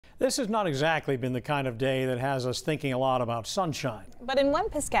This has not exactly been the kind of day that has us thinking a lot about sunshine. But in one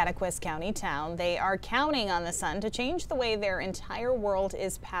Piscataquis County town, they are counting on the sun to change the way their entire world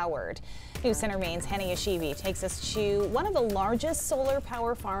is powered. News Center Maine's Henny Ashivi takes us to one of the largest solar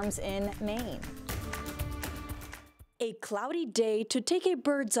power farms in Maine. A cloudy day to take a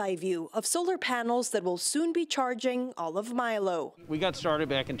bird's eye view of solar panels that will soon be charging all of Milo. We got started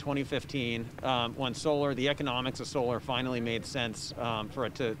back in 2015 when the economics of solar finally made sense for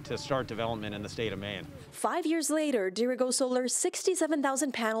it to start development in the state of Maine. 5 years later, Dirigo Solar's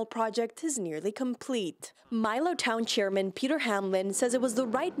 67,000 panel project is nearly complete. Milo Town Chairman Peter Hamlin says it was the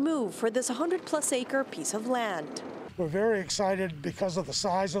right move for this 100-plus acre piece of land. We're very excited because of the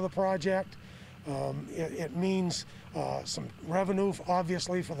size of the project. It means some revenue,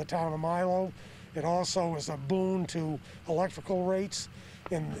 obviously, for the town of Milo. It also is a boon to electrical rates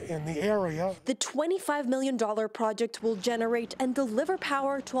in the area. The $25 million project will generate and deliver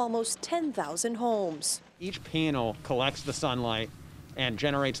power to almost 10,000 homes. Each panel collects the sunlight and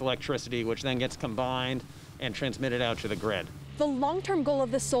generates electricity, which then gets combined and transmitted out to the grid. The long-term goal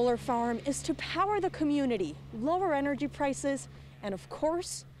of the solar farm is to power the community, lower energy prices, and of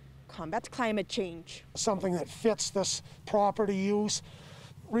course, combat climate change. Something that fits this property use.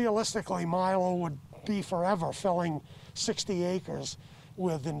 Realistically, Milo would be forever filling 60 acres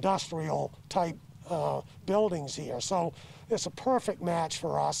with industrial type buildings here. So it's a perfect match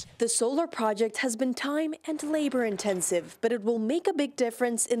for us. The solar project has been time and labor intensive, but it will make a big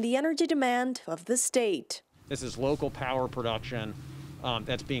difference in the energy demand of the state. This is local power production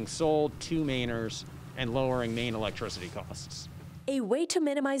that's being sold to Mainers and lowering Maine electricity costs. A way to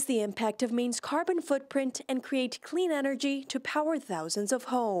minimize the impact of Maine's carbon footprint and create clean energy to power thousands of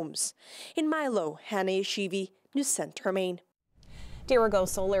homes. In Milo, Henny Ashivi, News Center Maine. Dirigo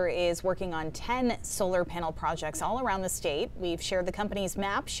Solar is working on 10 solar panel projects all around the state. We've shared the company's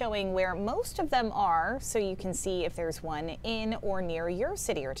map showing where most of them are, so you can see if there's one in or near your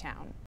city or town.